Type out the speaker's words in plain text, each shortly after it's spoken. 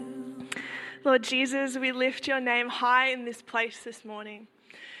Lord Jesus, we lift your name high in this place this morning.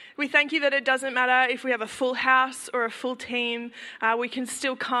 We thank you that it doesn't matter if we have a full house or a full team, we can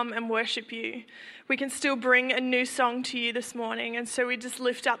still come and worship you. We can still bring a new song to you this morning. And so we just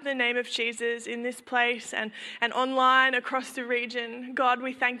lift up the name of Jesus in this place and online across the region. God,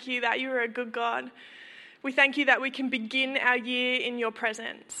 we thank you that you are a good God. We thank you that we can begin our year in your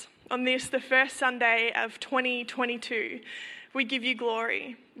presence. On this, the first Sunday of 2022, we give you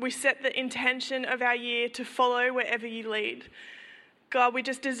glory. We set the intention of our year to follow wherever you lead. God, we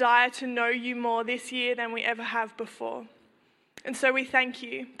just desire to know you more this year than we ever have before. And so we thank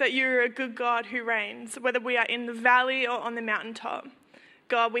you that you're a good God who reigns, whether we are in the valley or on the mountaintop.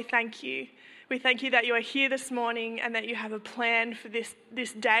 God, we thank you. We thank you that you are here this morning and that you have a plan for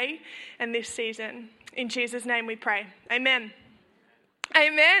this day and this season. In Jesus' name we pray. Amen.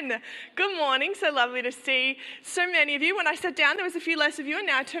 Amen. Good morning. So lovely to see so many of you. When I sat down, there was a few less of you, and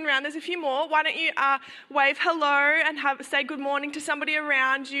now I turn around, there's a few more. Why don't you wave hello and say good morning to somebody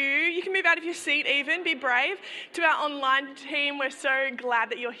around you? You can move out of your seat even, be brave. To our online team, we're so glad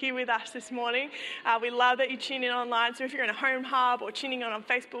that you're here with us this morning. We love that you tune in online. So if you're in a home hub or tuning in on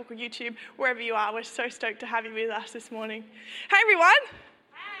Facebook or YouTube, wherever you are, we're so stoked to have you with us this morning. Hey everyone.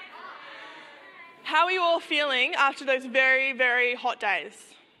 How are you all feeling after those very, very hot days?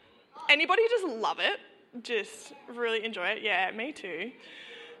 Anybody just love it? Just really enjoy it? Yeah, me too.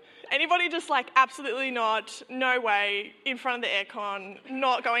 Anybody just like absolutely not, no way, in front of the aircon,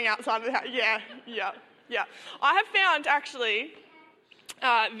 not going outside of the house? Yeah. I have found actually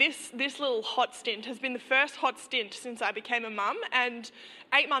this little hot stint has been the first hot stint since I became a mum, and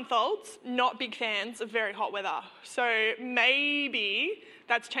 8-month-olds, not big fans of very hot weather. So maybe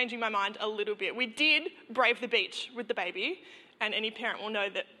that's changing my mind a little bit. We did brave the beach with the baby, and any parent will know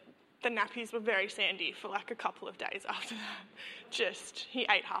that the nappies were very sandy for like a couple of days after that. He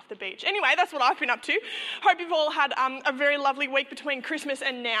ate half the beach. Anyway, that's what I've been up to. Hope you've all had a very lovely week between Christmas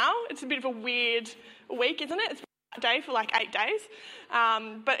and now. It's a bit of a weird week, isn't it? It's a day for like 8 days.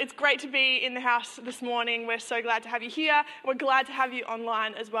 But it's great to be in the house this morning. We're so glad to have you here. We're glad to have you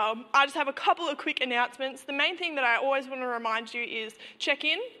online as well. I just have a couple of quick announcements. The main thing that I always want to remind you is check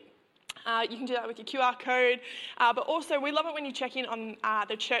in. You can do that with your QR code, but also we love it when you check in on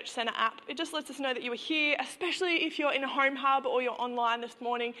the Church Centre app. It just lets us know that you are here, especially if you're in a home hub or you're online this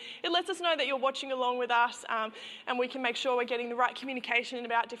morning. It lets us know that you're watching along with us, and we can make sure we're getting the right communication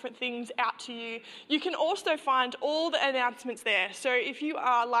about different things out to you. You can also find all the announcements there, so if you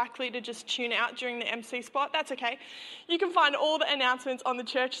are likely to just tune out during the MC spot, that's okay. You can find all the announcements on the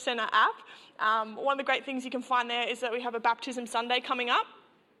Church Centre app. One of the great things you can find there is that we have a Baptism Sunday coming up.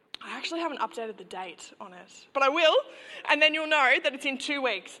 I actually haven't updated the date on it, but I will, and then you'll know that it's in 2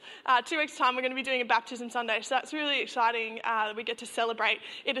 weeks. 2 weeks' time, we're going to be doing a Baptism Sunday, so that's really exciting that we get to celebrate.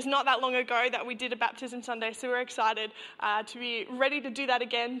 It is not that long ago that we did a Baptism Sunday, so we're excited to be ready to do that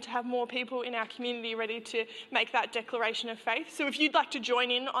again, to have more people in our community ready to make that declaration of faith. So if you'd like to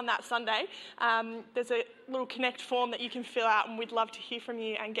join in on that Sunday, there's a little connect form that you can fill out, and we'd love to hear from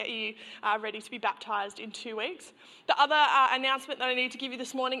you and get you ready to be baptised in 2 weeks. The other announcement that I need to give you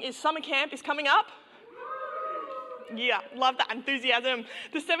this morning is summer camp is coming up. Yeah, love that enthusiasm.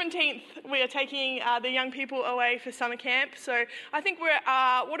 The 17th, we are taking the young people away for summer camp. So I think we're,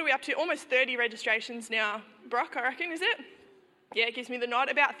 what are we up to? Almost 30 registrations now. Brock, I reckon, is it? Yeah, it gives me the nod,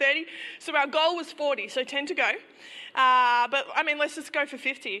 about 30. So our goal was 40, so 10 to go. But, I mean, let's just go for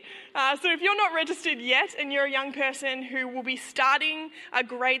 50. So if you're not registered yet and you're a young person who will be starting a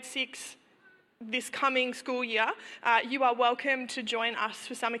grade 6 this coming school year, you are welcome to join us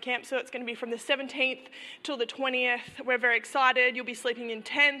for summer camp. So it's going to be from the 17th till the 20th. We're very excited. You'll be sleeping in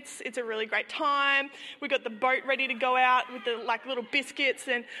tents. It's a really great time. We've got the boat ready to go out with the like little biscuits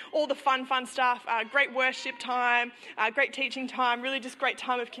and all the fun stuff. Great worship time, great teaching time, really just great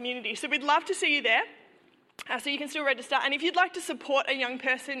time of community. So we'd love to see you there. So you can still register. And if you'd like to support a young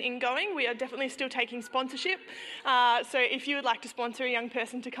person in going, we are definitely still taking sponsorship. So if you would like to sponsor a young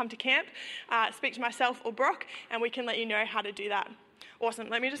person to come to camp, speak to myself or Brock, and we can let you know how to do that. Awesome.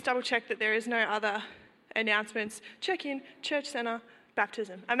 Let me just double check that there is no other announcements. Check in, Church Centre,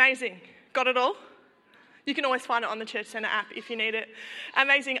 baptism. Amazing. Got it all? You can always find it on the Church Centre app if you need it.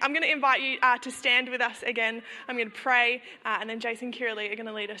 Amazing. I'm going to invite you to stand with us again. I'm going to pray, and then Jason and Kira Lee are going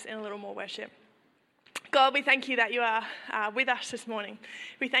to lead us in a little more worship. God, we thank you that you are with us this morning.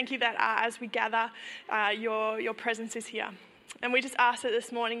 We thank you that as we gather, your presence is here. And we just ask that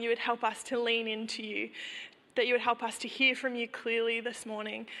this morning you would help us to lean into you, that you would help us to hear from you clearly this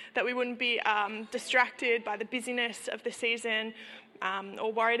morning, that we wouldn't be distracted by the busyness of the season,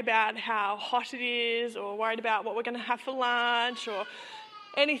 or worried about how hot it is, or worried about what we're going to have for lunch, or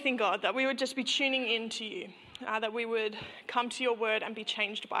anything, God, that we would just be tuning into you, that we would come to your word and be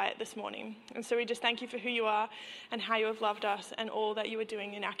changed by it this morning. And so we just thank you for who you are and how you have loved us and all that you are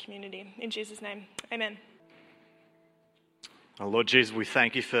doing in our community. In Jesus' name, amen. Oh, Lord Jesus, we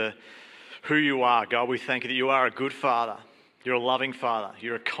thank you for who you are. God, we thank you that you are a good Father. You're a loving Father.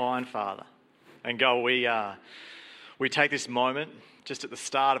 You're a kind Father. And God, we take this moment just at the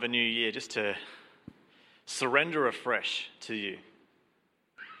start of a new year just to surrender afresh to you.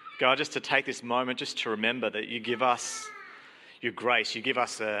 God, just to take this moment just to remember that you give us your grace. You give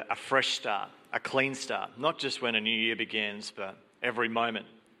us a fresh start, a clean start, not just when a new year begins, but every moment,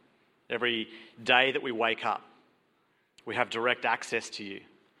 every day that we wake up. We have direct access to you.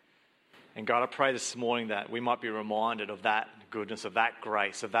 And God, I pray this morning that we might be reminded of that goodness, of that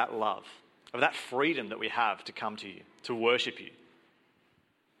grace, of that love, of that freedom that we have to come to you, to worship you,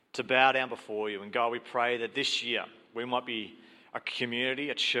 to bow down before you. And God, we pray that this year we might be a community,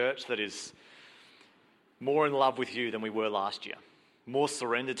 a church that is more in love with you than we were last year, more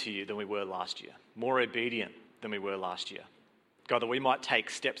surrendered to you than we were last year, more obedient than we were last year. God, that we might take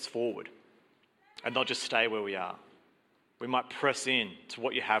steps forward and not just stay where we are. We might press in to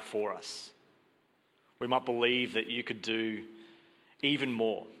what you have for us. We might believe that you could do even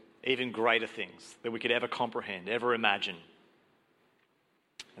more, even greater things than we could ever comprehend, ever imagine.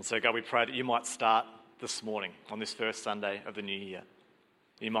 And so, God, we pray that you might start this morning on this first Sunday of the new year.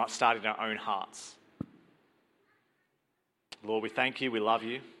 You might start in our own hearts. Lord, we thank you, we love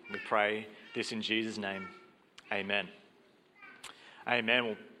you. We pray this in Jesus' name. Amen. Amen.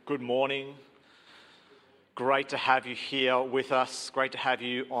 Well, good morning. Great to have you here with us. Great to have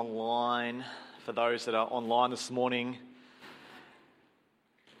you online. For those that are online this morning,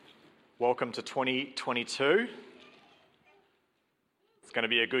 welcome to 2022. It's going to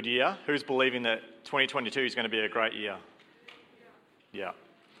be a good year. Who's believing that 2022 is going to be a great year? Yeah,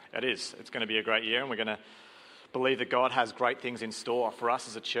 it is. It's going to be a great year, and we're going to believe that God has great things in store for us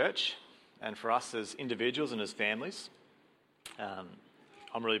as a church and for us as individuals and as families.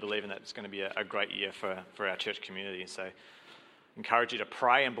 I'm really believing that it's going to be a great year for our church community. So I encourage you to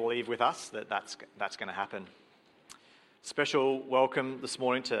pray and believe with us that that's going to happen. Special welcome this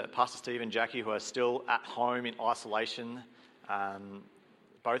morning to Pastor Steve and Jackie, who are still at home in isolation.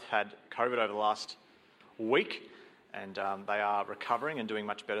 Both had COVID over the last week, and they are recovering and doing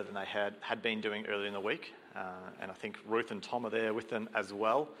much better than they had been doing earlier in the week. And I think Ruth and Tom are there with them as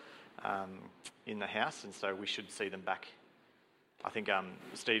well in the house, and so we should see them back. I think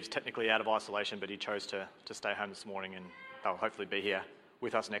Steve's technically out of isolation, but he chose to stay home this morning, and they'll hopefully be here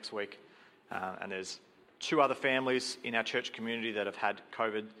with us next week. And there's 2 other families in our church community that have had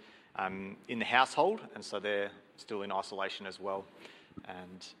COVID in the household, and so they're still in isolation as well.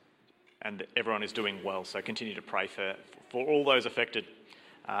 And everyone is doing well, so continue to pray for all those affected,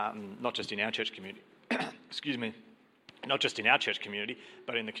 not just in our church community, excuse me, not just in our church community,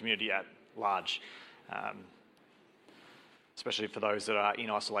 but in the community at large. Especially for those that are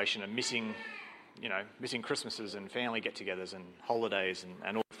in isolation and missing Christmases and family get-togethers and holidays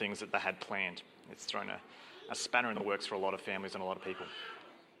and all the things that they had planned. It's thrown a spanner in the works for a lot of families and a lot of people.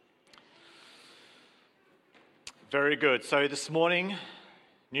 Very good. So this morning,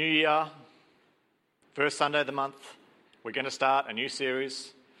 New Year, first Sunday of the month, we're going to start a new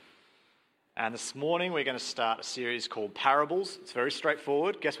series. And this morning, we're going to start a series called Parables. It's very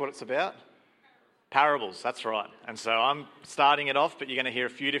straightforward. Guess what it's about? Parables, that's right. And so I'm starting it off, but you're going to hear a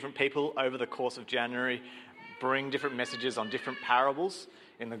few different people over the course of January bring different messages on different parables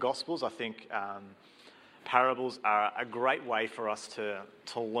in the Gospels. I think parables are a great way for us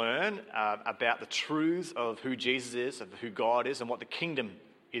to learn about the truths of who Jesus is, of who God is, and what the kingdom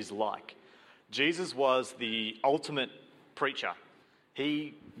is like. Jesus was the ultimate preacher.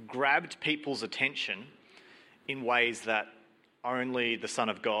 He grabbed people's attention in ways that only the Son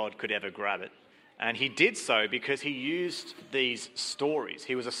of God could ever grab it. And he did so because he used these stories.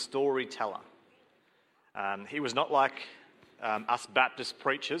 He was a storyteller. He was not like us Baptist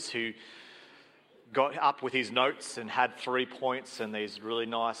preachers who got up with his notes and had 3 points and these really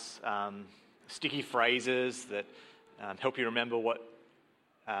nice sticky phrases that help you remember what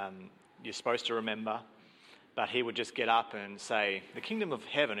you're supposed to remember. But he would just get up and say, the kingdom of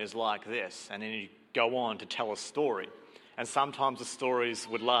heaven is like this. And then he'd go on to tell a story. And sometimes the stories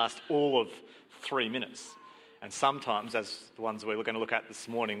would last all of 3 minutes. And sometimes, as the ones we're going to look at this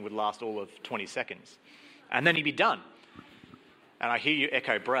morning, would last all of 20 seconds. And then he'd be done. And I hear you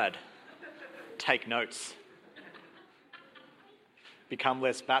echo, Brad, take notes. Become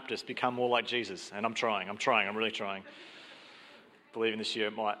less Baptist, become more like Jesus. And I'm really trying. Believing this year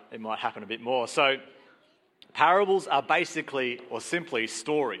it might happen a bit more. So Parables are basically or simply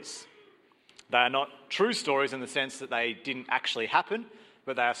stories. They are not true stories in the sense that they didn't actually happen,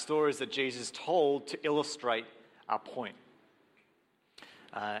 but they are stories that Jesus told to illustrate a point.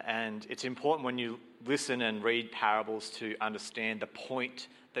 And it's important when you listen and read parables to understand the point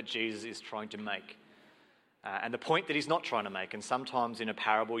that Jesus is trying to make and the point that he's not trying to make. And sometimes in a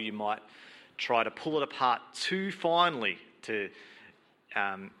parable you might try to pull it apart too finely to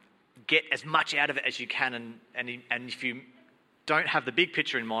get as much out of it as you can. And if you don't have the big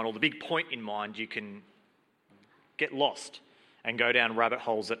picture in mind or the big point in mind, you can get lost and go down rabbit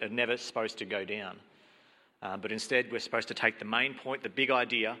holes that are never supposed to go down. But instead, we're supposed to take the main point, the big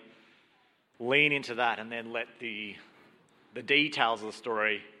idea, lean into that, and then let the details of the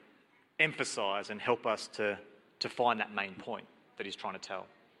story emphasise and help us to find that main point that he's trying to tell.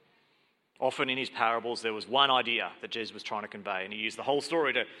 Often in his parables, there was one idea that Jesus was trying to convey, and he used the whole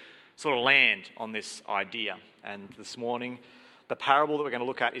story to sort of land on this idea. And this morning, the parable that we're going to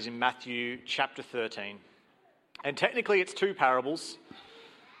look at is in Matthew chapter 13. And technically, it's 2 parables,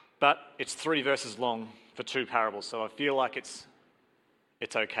 but it's 3 verses long for 2 parables, so I feel like it's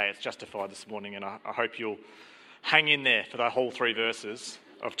okay, it's justified this morning, and I hope you'll hang in there for the whole 3 verses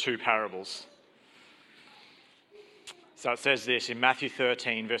of 2 parables. So it says this in Matthew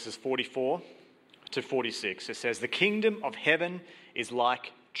 13, verses 44 to 46. It says, "The kingdom of heaven is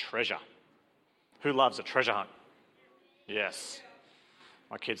like treasure." Who loves a treasure hunt? Yes,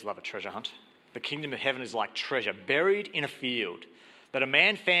 my kids love a treasure hunt. The kingdom of heaven is like treasure buried in a field that a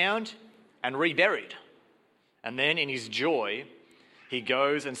man found and reburied. And then in his joy, he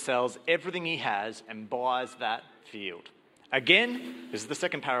goes and sells everything he has and buys that field. Again, this is the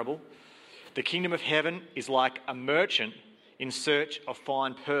second parable. The kingdom of heaven is like a merchant in search of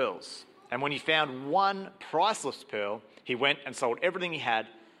fine pearls. And when he found one priceless pearl, he went and sold everything he had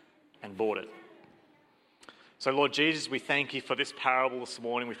and bought it. So Lord Jesus, we thank you for this parable this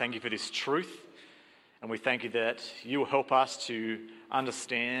morning. We thank you for this truth. And we thank you that you will help us to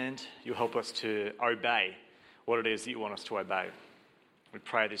understand, you'll help us to obey what it is that you want us to obey. We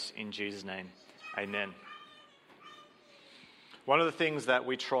pray this in Jesus' name. Amen. One of the things that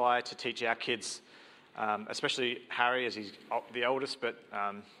we try to teach our kids, especially Harry as he's the oldest, but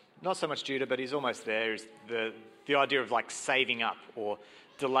not so much Judah, but he's almost there, is the idea of like saving up or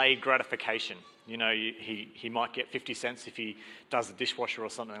delayed gratification. You know, he might get 50 cents if he does the dishwasher or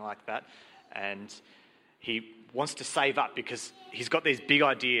something like that, and he wants to save up because he's got these big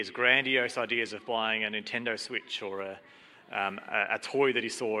ideas, grandiose ideas of buying a Nintendo Switch or a toy that he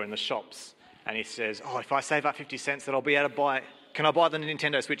saw in the shops. And he says, if I save up 50 cents, then I'll be able to buy... Can I buy the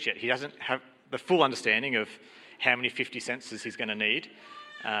Nintendo Switch yet? He doesn't have the full understanding of how many 50 cents he's going to need.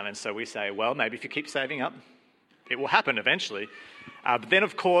 And so we say, well, maybe if you keep saving up, it will happen eventually. But then,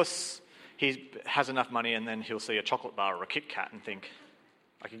 of course, he has enough money and then he'll see a chocolate bar or a Kit Kat and think,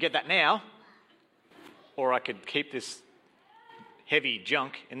 I could get that now, or I could keep this heavy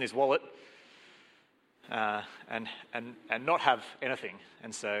junk in this wallet and not have anything.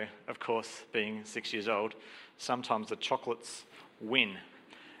 And so, of course, being 6 years old, sometimes the chocolates win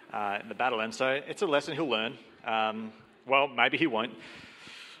in the battle. And so it's a lesson he'll learn. Well, maybe he won't.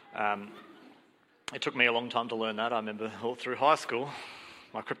 It took me a long time to learn that. I remember all through high school,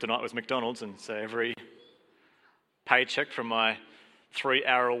 my kryptonite was McDonald's, and so every paycheck from my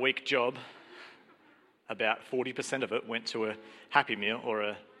 3-hour-a-week job, about 40% of it went to a Happy Meal or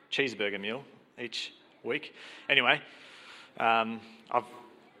a cheeseburger meal each week. Anyway, I've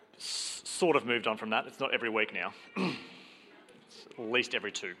sort of moved on from that. It's not every week now. It's at least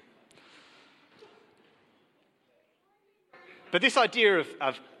every 2. But this idea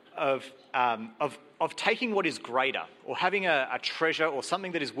of taking what is greater or having a treasure or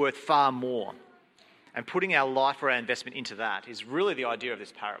something that is worth far more and putting our life or our investment into that is really the idea of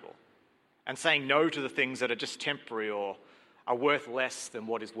this parable. And saying no to the things that are just temporary or are worth less than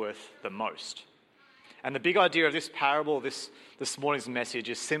what is worth the most. And the big idea of this parable, this morning's message,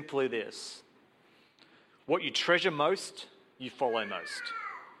 is simply this. What you treasure most, you follow most.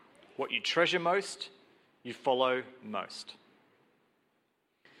 What you treasure most, you follow most.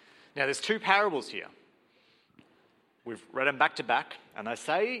 Now, there's 2 parables here. We've read them back to back, and they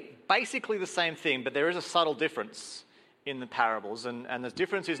say basically the same thing, but there is a subtle difference in the parables, and the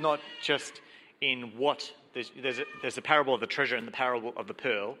difference is not just in what... There's a parable of the treasure and the parable of the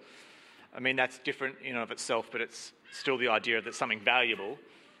pearl. I mean, that's different in and of itself, but it's still the idea that something valuable.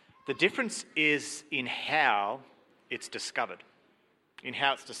 The difference is in how it's discovered. In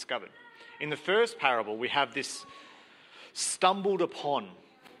how it's discovered. In the first parable, we have this stumbled upon.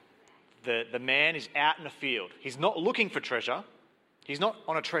 The man is out in a field. He's not looking for treasure. He's not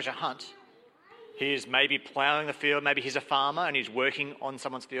on a treasure hunt. He is maybe ploughing the field, maybe he's a farmer and he's working on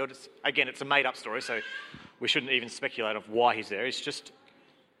someone's field. It's a made-up story, so we shouldn't even speculate of why he's there. It's just,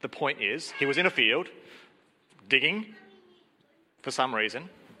 the point is, he was in a field, digging for some reason,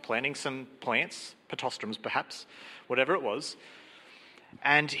 planting some plants, pitostrums perhaps, whatever it was,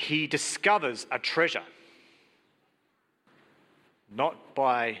 and he discovers a treasure. Not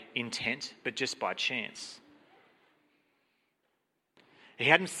by intent, but just by chance. He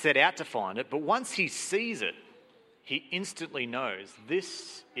hadn't set out to find it, but once he sees it, he instantly knows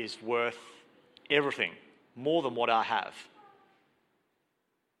this is worth everything, more than what I have.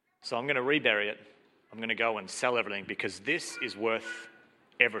 So I'm going to rebury it. I'm going to go and sell everything because this is worth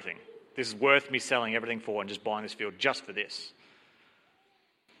everything. This is worth me selling everything for and just buying this field just for this.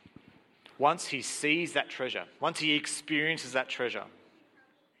 Once he sees that treasure, once he experiences that treasure,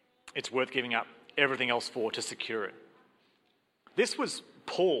 it's worth giving up everything else for to secure it. This was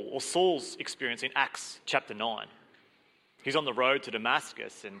Paul or Saul's experience in Acts chapter 9. He's on the road to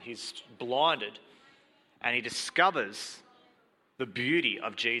Damascus and he's blinded and he discovers the beauty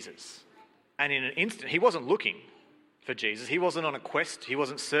of Jesus. And in an instant, he wasn't looking for Jesus. He wasn't on a quest. He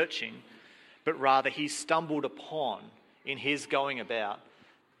wasn't searching. But rather, he stumbled upon, in his going about,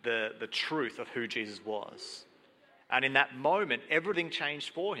 the truth of who Jesus was. And in that moment, everything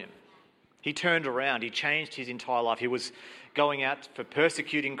changed for him. He turned around. He changed his entire life. He was going out for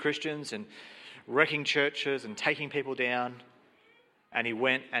persecuting Christians and wrecking churches and taking people down. And he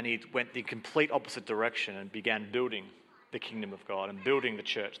went the complete opposite direction and began building the kingdom of God and building the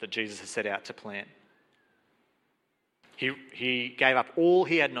church that Jesus had set out to plant. He gave up all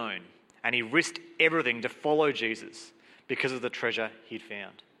he had known and he risked everything to follow Jesus because of the treasure he'd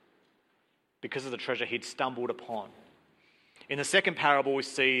found, because of the treasure he'd stumbled upon. In the second parable, we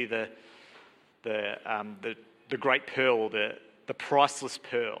see the great pearl, the priceless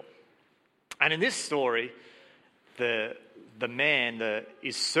pearl. And in this story, the man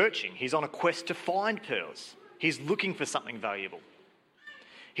is searching. He's on a quest to find pearls. He's looking for something valuable.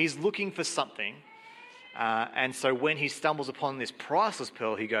 He's looking for something. And so when he stumbles upon this priceless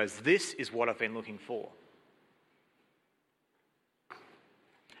pearl, he goes, this is what I've been looking for.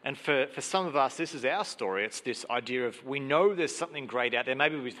 And for some of us, this is our story. It's this idea of we know there's something great out there.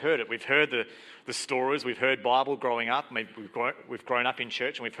 Maybe we've heard it. We've heard the stories. We've heard Bible growing up. Maybe we've grown up in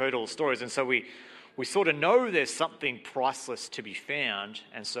church and we've heard all the stories. And so we sort of know there's something priceless to be found.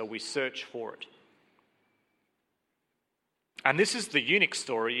 And so we search for it. And this is the eunuch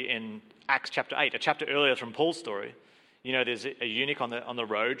story in Acts chapter 8, a chapter earlier from Paul's story. You know, there's a eunuch on the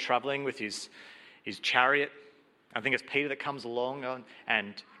road travelling with his chariot. I think it's Peter that comes along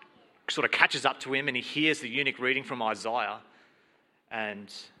and sort of catches up to him, and he hears the eunuch reading from Isaiah.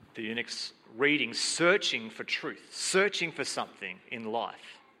 And the eunuch's reading, searching for truth, searching for something in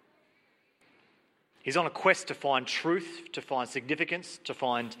life. He's on a quest to find truth, to find significance, to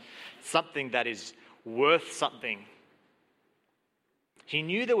find something that is worth something. He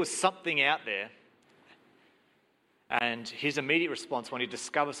knew there was something out there, and his immediate response when he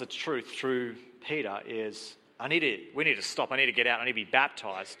discovers the truth through Peter is, we need to stop, I need to get out, I need to be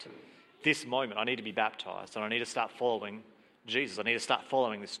baptized. This moment, I need to be baptized, and I need to start following Jesus. I need to start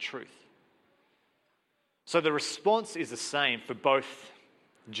following this truth. So the response is the same for both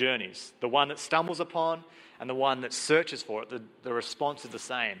journeys. The one that stumbles upon and the one that searches for it, the response is the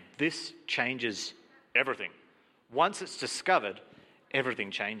same. This changes everything. Once it's discovered,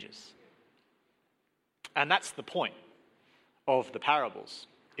 everything changes. And that's the point of the parables,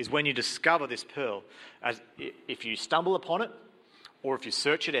 is when you discover this pearl, if you stumble upon it or if you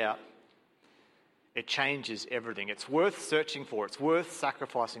search it out, it changes everything. It's worth searching for. It's worth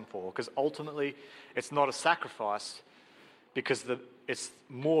sacrificing for, because ultimately it's not a sacrifice because it's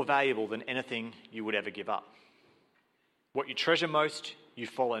more valuable than anything you would ever give up. What you treasure most, you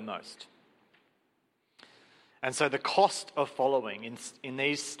follow most. And so the cost of following in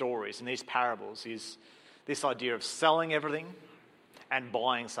these stories, in these parables, is this idea of selling everything and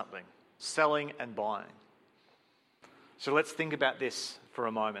buying something. Selling and buying. So let's think about this for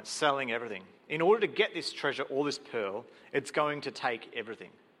a moment. Selling everything. In order to get this treasure or this pearl, it's going to take everything.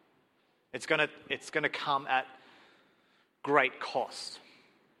 It's going to come at great cost.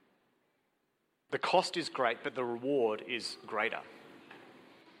 The cost is great, but the reward is greater.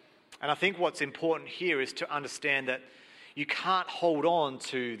 And I think what's important here is to understand that you can't hold on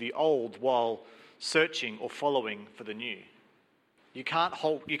to the old while searching or following for the new. You can't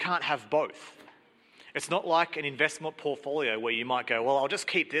have both. It's not like an investment portfolio where you might go, well, I'll just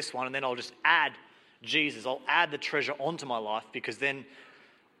keep this one and then I'll just add Jesus. I'll add the treasure onto my life because then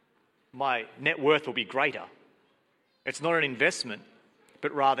my net worth will be greater. It's not an investment,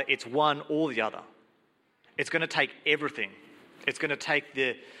 but rather it's one or the other. It's going to take everything. It's going to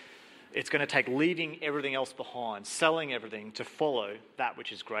take leaving everything else behind, selling everything to follow that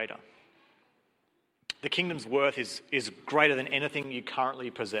which is greater. The kingdom's worth is greater than anything you currently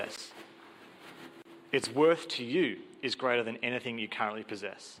possess. Its worth to you is greater than anything you currently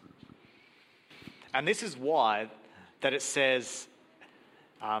possess. And this is why that it says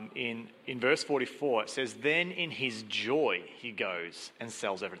in verse 44, it says, then in his joy he goes and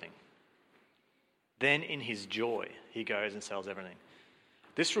sells everything. Then in his joy he goes and sells everything.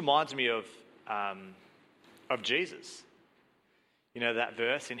 This reminds me of Jesus. You know that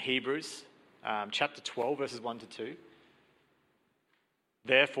verse in Hebrews chapter 12, verses 1 to 2.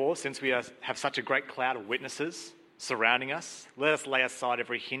 Therefore, since we have such a great cloud of witnesses surrounding us, let us lay aside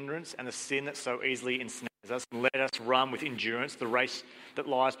every hindrance and the sin that so easily ensnares us, and let us run with endurance the race that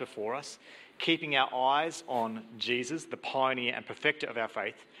lies before us, keeping our eyes on Jesus, the pioneer and perfecter of our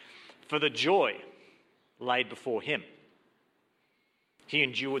faith, for the joy laid before him. He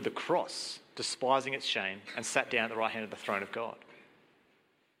endured the cross, despising its shame, and sat down at the right hand of the throne of God.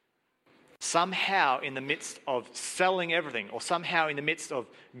 Somehow in the midst of selling everything, or somehow in the midst of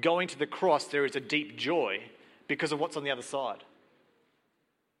going to the cross, there is a deep joy because of what's on the other side.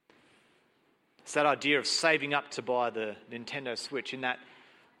 It's that idea of saving up to buy the Nintendo Switch, in that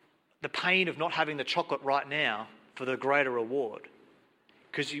the pain of not having the chocolate right now for the greater reward.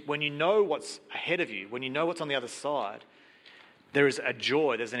 Because when you know what's ahead of you, when you know what's on the other side, there is a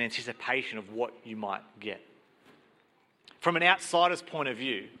joy, there's an anticipation of what you might get. From an outsider's point of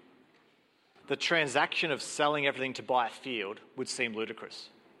view, the transaction of selling everything to buy a field would seem ludicrous.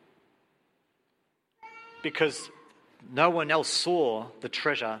 Because no one else saw the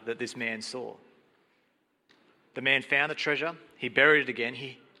treasure that this man saw. The man found the treasure, he buried it again,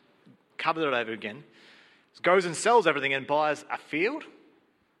 he covered it over again, goes and sells everything and buys a field.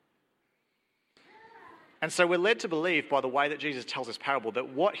 And so we're led to believe by the way that Jesus tells this parable that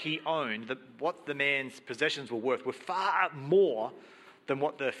what he owned, that what the man's possessions were worth, were far more than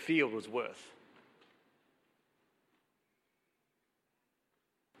what the field was worth.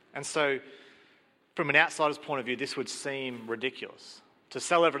 And so from an outsider's point of view, this would seem ridiculous, to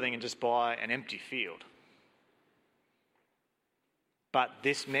sell everything and just buy an empty field. But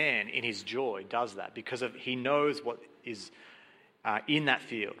this man, in his joy, does that because he knows what is in that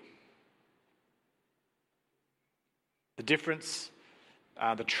field. The difference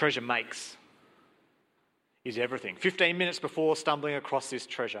the treasure makes is everything. 15 minutes before stumbling across this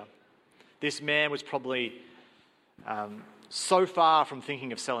treasure, this man was probably so far from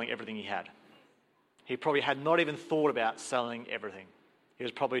thinking of selling everything he had. He probably had not even thought about selling everything. He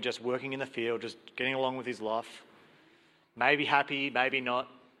was probably just working in the field, just getting along with his life. Maybe happy, maybe not,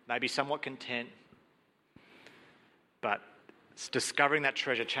 maybe somewhat content. But discovering that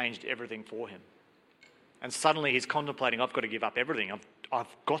treasure changed everything for him. And suddenly he's contemplating, I've got to give up everything.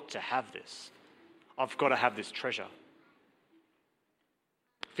 I've got to have this. I've got to have this treasure.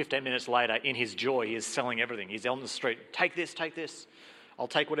 15 minutes later, in his joy, he is selling everything. He's on the street. Take this, take this. I'll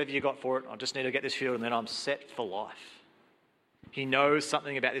take whatever you got for it. I just need to get this field and then I'm set for life. He knows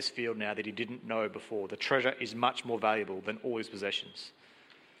something about this field now that he didn't know before. The treasure is much more valuable than all his possessions.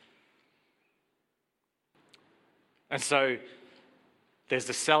 And so there's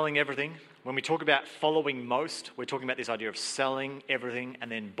the selling everything. When we talk about following most, we're talking about this idea of selling everything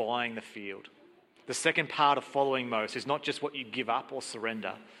and then buying the field. The second part of following most is not just what you give up or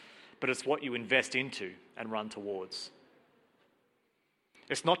surrender, but it's what you invest into and run towards.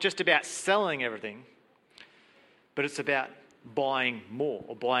 It's not just about selling everything, but it's about buying more,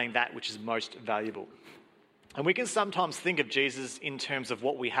 or buying that which is most valuable. And we can sometimes think of Jesus in terms of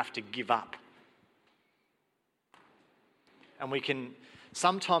what we have to give up. And we can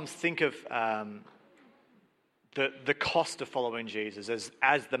sometimes think of the cost of following Jesus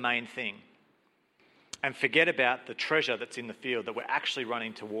as the main thing, and forget about the treasure that's in the field that we're actually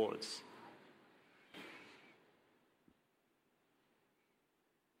running towards.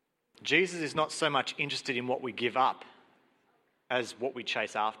 Jesus is not so much interested in what we give up as what we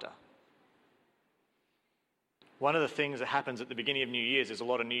chase after. One of the things that happens at the beginning of New Year's is a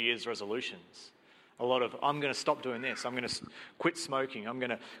lot of New Year's resolutions. A lot of, I'm going to stop doing this. I'm going to quit smoking. I'm going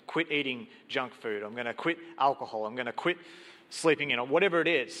to quit eating junk food. I'm going to quit alcohol. I'm going to quit sleeping in, or whatever it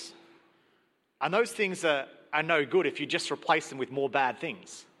is. And those things are no good if you just replace them with more bad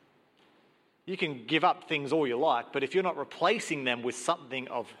things. You can give up things all you like, but if you're not replacing them with something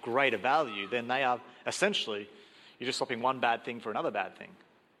of greater value, then they are essentially, you're just swapping one bad thing for another bad thing.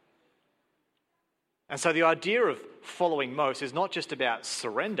 And so the idea of following most is not just about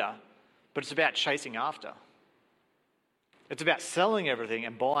surrender, but it's about chasing after. It's about selling everything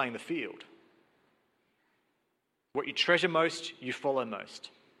and buying the field. What you treasure most, you follow most.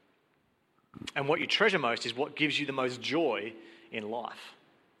 And what you treasure most is what gives you the most joy in life.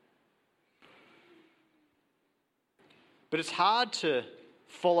 But it's hard to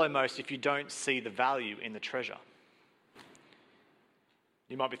follow most if you don't see the value in the treasure.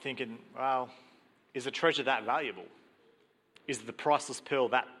 You might be thinking, well, is the treasure that valuable? Is the priceless pearl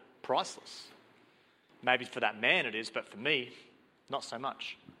that priceless? Maybe for that man it is, but for me, not so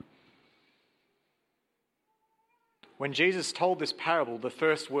much. When Jesus told this parable, the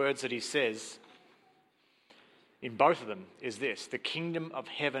first words that he says in both of them is this: the kingdom of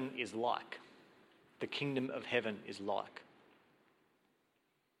heaven is like. The kingdom of heaven is like.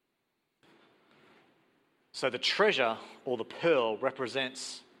 So the treasure or the pearl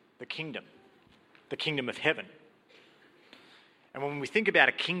represents the kingdom of heaven. And when we think about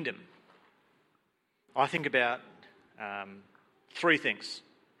a kingdom, I think about three things.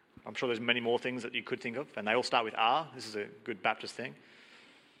 I'm sure there's many more things that you could think of, and they all start with R. This is a good Baptist thing.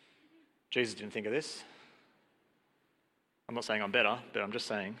 Jesus didn't think of this. I'm not saying I'm better, but I'm just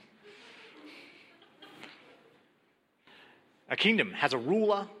saying. A kingdom has a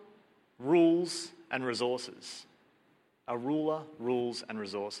ruler, rules, and resources. A ruler, rules, and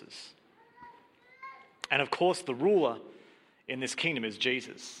resources. And of course, the ruler in this kingdom is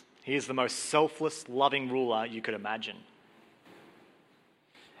Jesus. He is the most selfless, loving ruler you could imagine.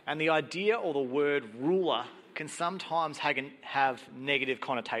 And the idea or the word ruler can sometimes have negative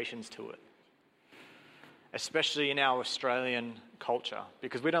connotations to it, especially in our Australian culture,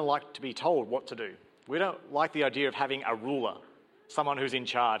 because we don't like to be told what to do. We don't like the idea of having a ruler, someone who's in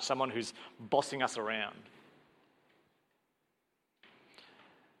charge, someone who's bossing us around.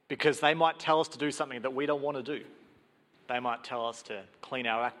 Because they might tell us to do something that we don't want to do. They might tell us to clean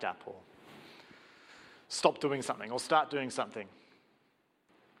our act up or stop doing something or start doing something.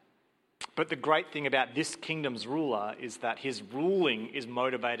 But the great thing about this kingdom's ruler is that his ruling is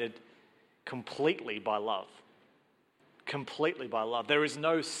motivated completely by love. Completely by love. There is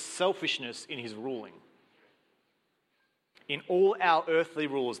no selfishness in his ruling. In all our earthly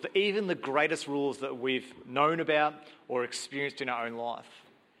rules, even the greatest rules that we've known about or experienced in our own life,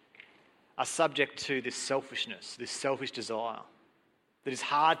 are subject to this selfishness, this selfish desire that is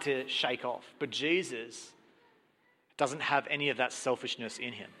hard to shake off. But Jesus doesn't have any of that selfishness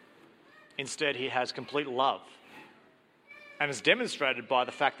in him. Instead, he has complete love. And it's demonstrated by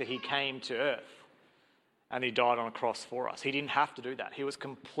the fact that he came to earth and he died on a cross for us. He didn't have to do that. He was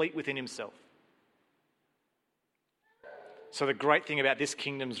complete within himself. So the great thing about this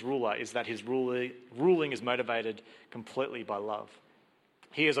kingdom's ruler is that his ruling is motivated completely by love.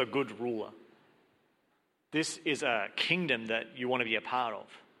 He is a good ruler. This is a kingdom that you want to be a part of.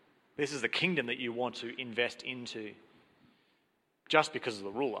 This is the kingdom that you want to invest into just because of the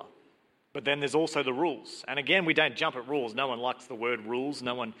ruler. But then there's also the rules. And again, we don't jump at rules. No one likes the word rules.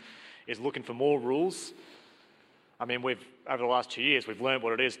 No one is looking for more rules. I mean, over the last 2 years, we've learned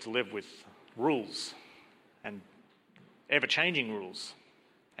what it is to live with rules and ever-changing rules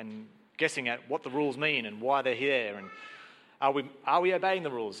and guessing at what the rules mean and why they're here and are we obeying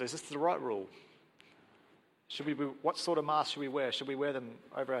the rules? Is this the right rule? What sort of mask should we wear? Should we wear them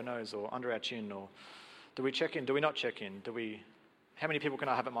over our nose or under our chin? Or do we check in? Do we not check in? How many people can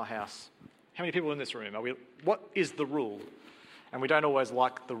I have at my house? How many people in this room? What is the rule? And we don't always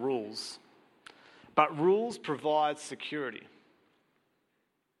like the rules. But rules provide security.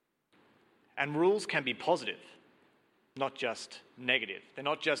 And rules can be positive, not just negative. They're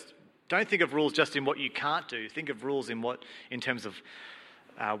not just... Don't think of rules just in what you can't do. Think of rules in terms of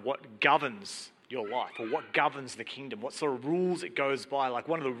what governs your life or what governs the kingdom, what sort of rules it goes by. Like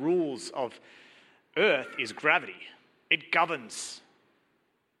one of the rules of earth is gravity. It governs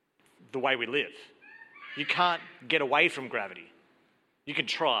the way we live. You can't get away from gravity. You can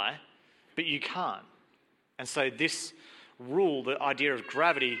try, but you can't. And so this rule, the idea of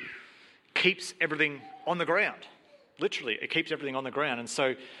gravity, keeps everything on the ground. Literally, it keeps everything on the ground. And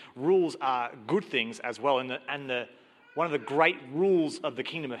so rules are good things as well. And one of the great rules of the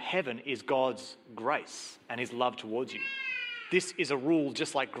kingdom of heaven is God's grace and his love towards you. This is a rule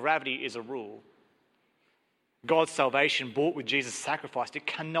just like gravity is a rule. God's salvation bought with Jesus' sacrifice, it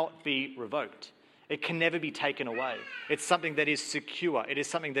cannot be revoked. It can never be taken away. It's something that is secure. It is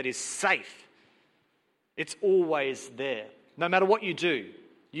something that is safe. It's always there. No matter what you do,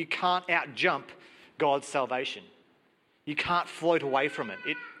 you can't outjump God's salvation. You can't float away from it.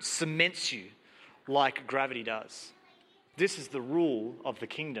 It cements you like gravity does. This is the rule of the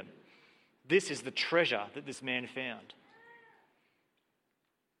kingdom. This is the treasure that this man found.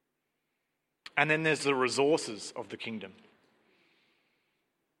 And then there's the resources of the kingdom.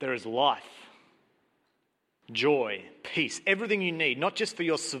 There is life. joy, peace, everything you need, not just for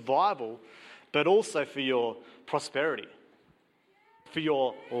your survival, but also for your prosperity, for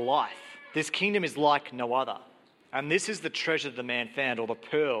your life. This kingdom is like no other. And this is the treasure the man found, or the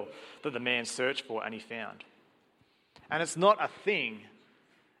pearl that the man searched for and he found. And it's not a thing,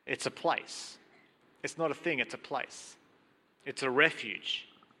 it's a place. It's not a thing, it's a place. It's a refuge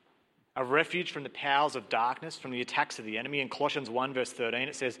from the powers of darkness, from the attacks of the enemy. In Colossians 1 verse 13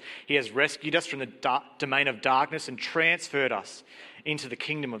 it says, he has rescued us from the domain of darkness and transferred us into the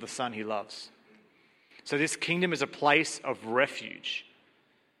kingdom of the Son he loves. So this kingdom is a place of refuge,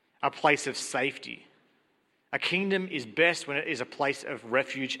 a place of safety. A kingdom is best when it is a place of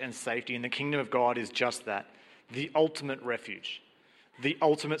refuge and safety, and the kingdom of God is just that, the ultimate refuge, the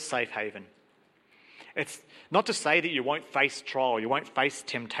ultimate safe haven. It's not to say that you won't face trial, you won't face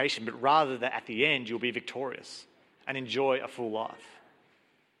temptation, but rather that at the end you'll be victorious and enjoy a full life.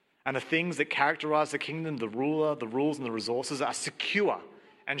 And the things that characterize the kingdom, the ruler, the rules and the resources are secure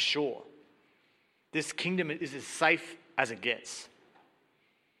and sure. This kingdom is as safe as it gets.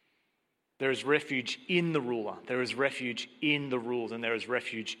 There is refuge in the ruler, there is refuge in the rules, and there is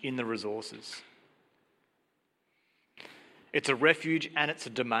refuge in the resources. It's a refuge and it's a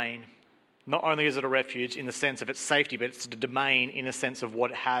domain. Not only is it a refuge in the sense of its safety, but it's a domain in the sense of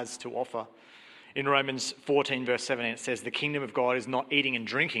what it has to offer. In Romans 14 verse 17 it says, the kingdom of God is not eating and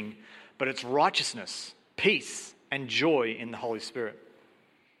drinking, but it's righteousness, peace, and joy in the Holy Spirit.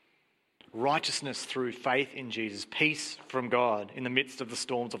 Righteousness through faith in Jesus, peace from God in the midst of the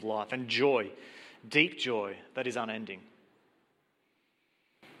storms of life, and joy, deep joy that is unending.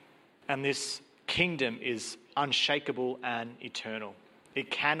 And this kingdom is unshakable and eternal.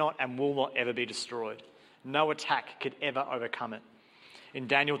 It cannot and will not ever be destroyed. No attack could ever overcome it. In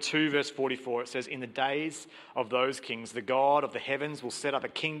Daniel 2 verse 44 it says, in the days of those kings, the God of the heavens will set up a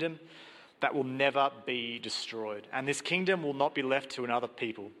kingdom that will never be destroyed. And this kingdom will not be left to another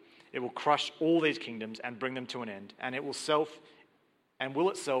people. It will crush all these kingdoms and bring them to an end, and it will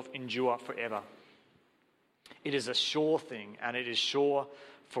itself endure forever. It is a sure thing, and it is sure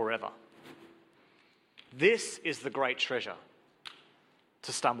forever. This is the great treasure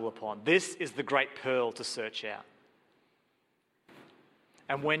to stumble upon. This is the great pearl to search out.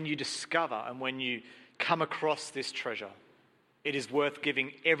 And when you discover and when you come across this treasure, it is worth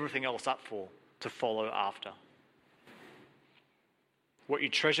giving everything else up for to follow after. What you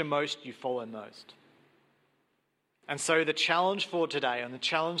treasure most, you follow most. And so the challenge for today, and the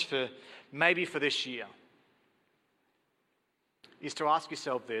challenge for maybe for this year, is to ask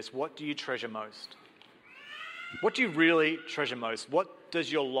yourself this: what do you treasure most? What do you really treasure most? What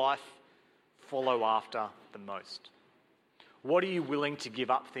does your life follow after the most? What are you willing to give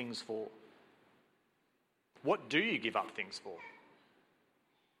up things for? What do you give up things for?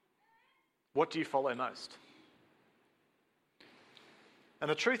 What do you follow most? And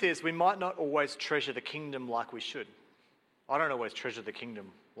the truth is, we might not always treasure the kingdom like we should. I don't always treasure the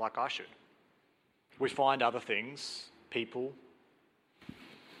kingdom like I should. We find other things, people,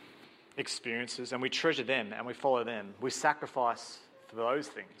 experiences, and we treasure them and we follow them. We sacrifice for those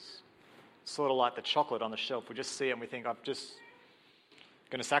things. Sort of like the chocolate on the shelf. We just see it and we think, I'm just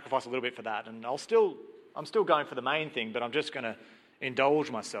going to sacrifice a little bit for that. And I'm still going for the main thing, but I'm just going to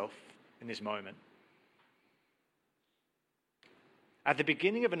indulge myself in this moment. At the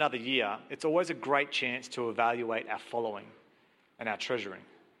beginning of another year, it's always a great chance to evaluate our following and our treasuring.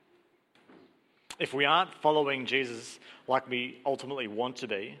 If we aren't following Jesus like we ultimately want to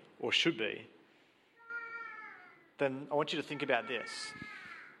be or should be, then I want you to think about this.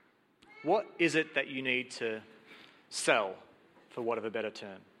 What is it that you need to sell, for want of a better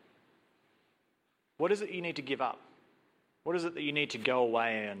term? What is it you need to give up? What is it that you need to go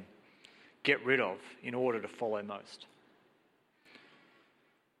away and get rid of in order to follow most?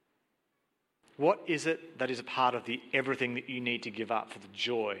 What is it that is a part of the everything that you need to give up for the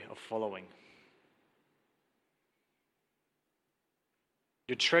joy of following?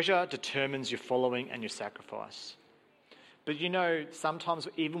 Your treasure determines your following and your sacrifice. But you know, sometimes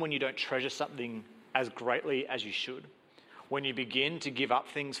even when you don't treasure something as greatly as you should, when you begin to give up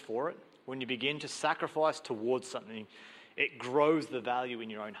things for it, when you begin to sacrifice towards something, it grows the value in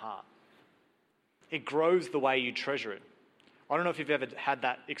your own heart. It grows the way you treasure it. I don't know if you've ever had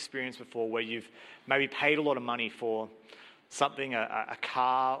that experience before where you've maybe paid a lot of money for something, a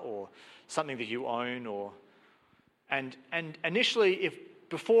car or something that you own, and initially,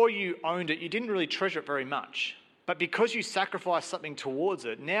 before you owned it, you didn't really treasure it very much. But because you sacrificed something towards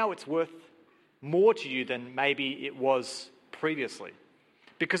it, now it's worth more to you than maybe it was previously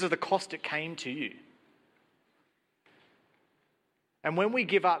because of the cost it came to you. And when we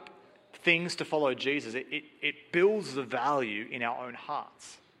give up things to follow Jesus, it builds the value in our own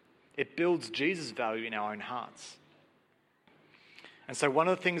hearts. It builds Jesus' value in our own hearts. And so one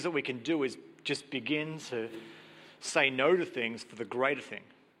of the things that we can do is just begin to say no to things for the greater thing.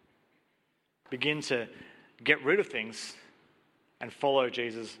 Begin to get rid of things and follow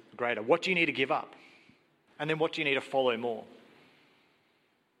Jesus greater. What do you need to give up? And then what do you need to follow more?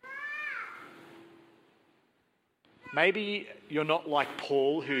 Maybe you're not like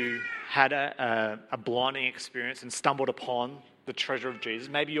Paul, who had a blinding experience and stumbled upon the treasure of Jesus.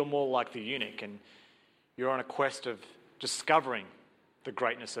 Maybe you're more like the eunuch and you're on a quest of discovering the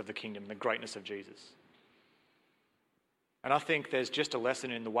greatness of the kingdom, the greatness of Jesus. And I think there's just a lesson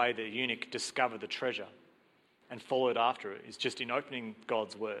in the way the eunuch discovered the treasure and followed after it, is just in opening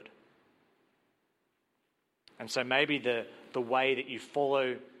God's word. And so maybe the way that you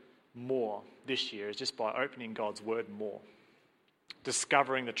follow more this year is just by opening God's word more,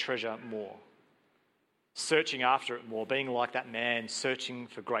 discovering the treasure more, searching after it more, being like that man searching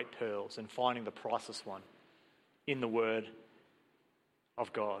for great pearls and finding the priceless one in the word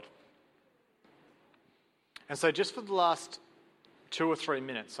of God. And so just for the last 2 or 3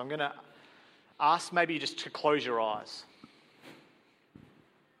 minutes, I'm going to ask maybe just to close your eyes.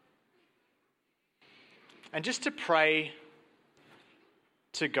 And just to pray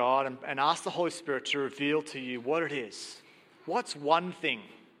to God and ask the Holy Spirit to reveal to you what it is. What's one thing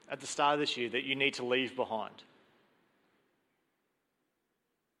at the start of this year that you need to leave behind?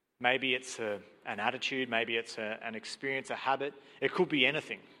 Maybe it's an attitude, maybe it's an experience, a habit. It could be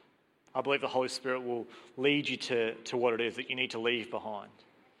anything. I believe the Holy Spirit will lead you to what it is that you need to leave behind.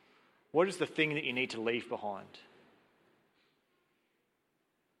 What is the thing that you need to leave behind?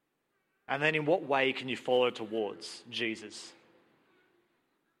 And then in what way can you follow towards Jesus?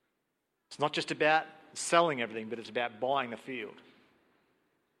 It's not just about selling everything, but it's about buying the field.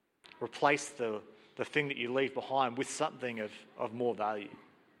 Replace the thing that you leave behind with something of more value.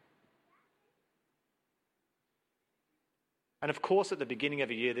 And of course, at the beginning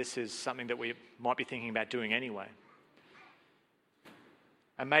of a year, this is something that we might be thinking about doing anyway.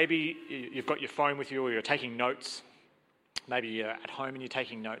 And maybe you've got your phone with you or you're taking notes. Maybe you're at home and you're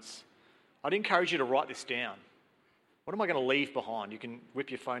taking notes. I'd encourage you to write this down. What am I going to leave behind? You can whip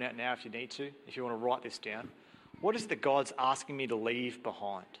your phone out now if you need to, if you want to write this down. What is it that God's asking me to leave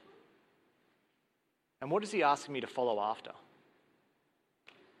behind? And what is he asking me to follow after?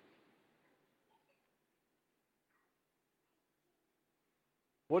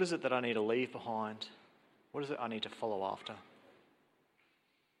 What is it that I need to leave behind? What is it I need to follow after?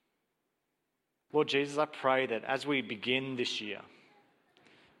 Lord Jesus, I pray that as we begin this year,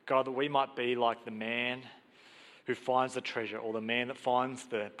 God, that we might be like the man who finds the treasure, or the man that finds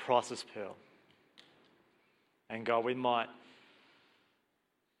the priceless pearl. And God, we might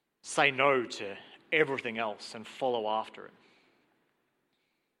say no to everything else and follow after it.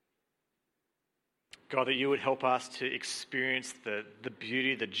 God, that you would help us to experience the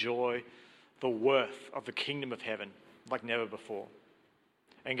beauty, the joy, the worth of the kingdom of heaven like never before.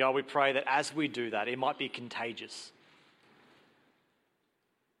 And God, we pray that as we do that, it might be contagious.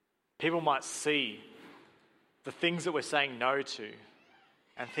 People might see the things that we're saying no to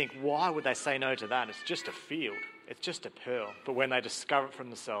and think, why would they say no to that? It's just a field. It's just a pearl. But when they discover it from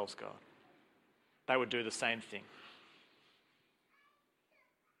themselves, God, they would do the same thing.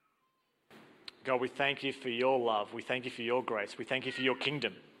 God, we thank you for your love. We thank you for your grace. We thank you for your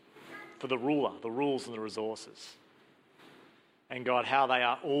kingdom, for the ruler, the rules and the resources. And God, how they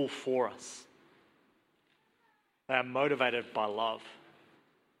are all for us. They are motivated by love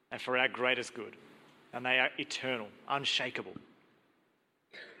and for our greatest good. And they are eternal, unshakable.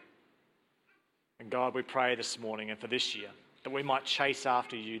 And God, we pray this morning and for this year that we might chase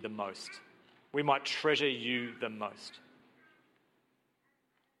after you the most. We might treasure you the most.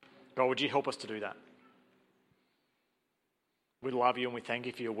 God, would you help us to do that? We love you and we thank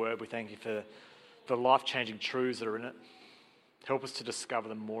you for your word. We thank you for the life-changing truths that are in it. Help us to discover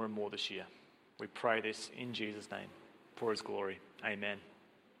them more and more this year. We pray this in Jesus' name, for his glory. Amen.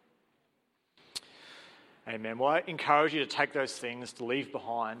 Amen. Well, I encourage you to take those things to leave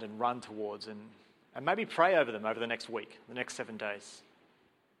behind and run towards and maybe pray over them over the next week, the next 7 days.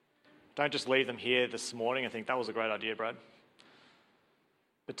 Don't just leave them here this morning and think, that was a great idea, Brad.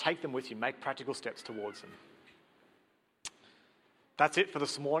 But take them with you. Make practical steps towards them. That's it for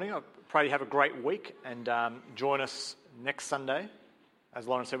this morning. I pray you have a great week and join us next Sunday. As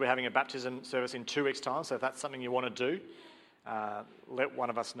Lauren said, we're having a baptism service in 2 weeks' time, so if that's something you want to do, let one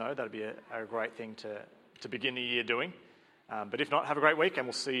of us know. That'd be a great thing to begin the year doing. But if not, have a great week and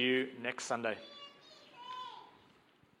we'll see you next Sunday.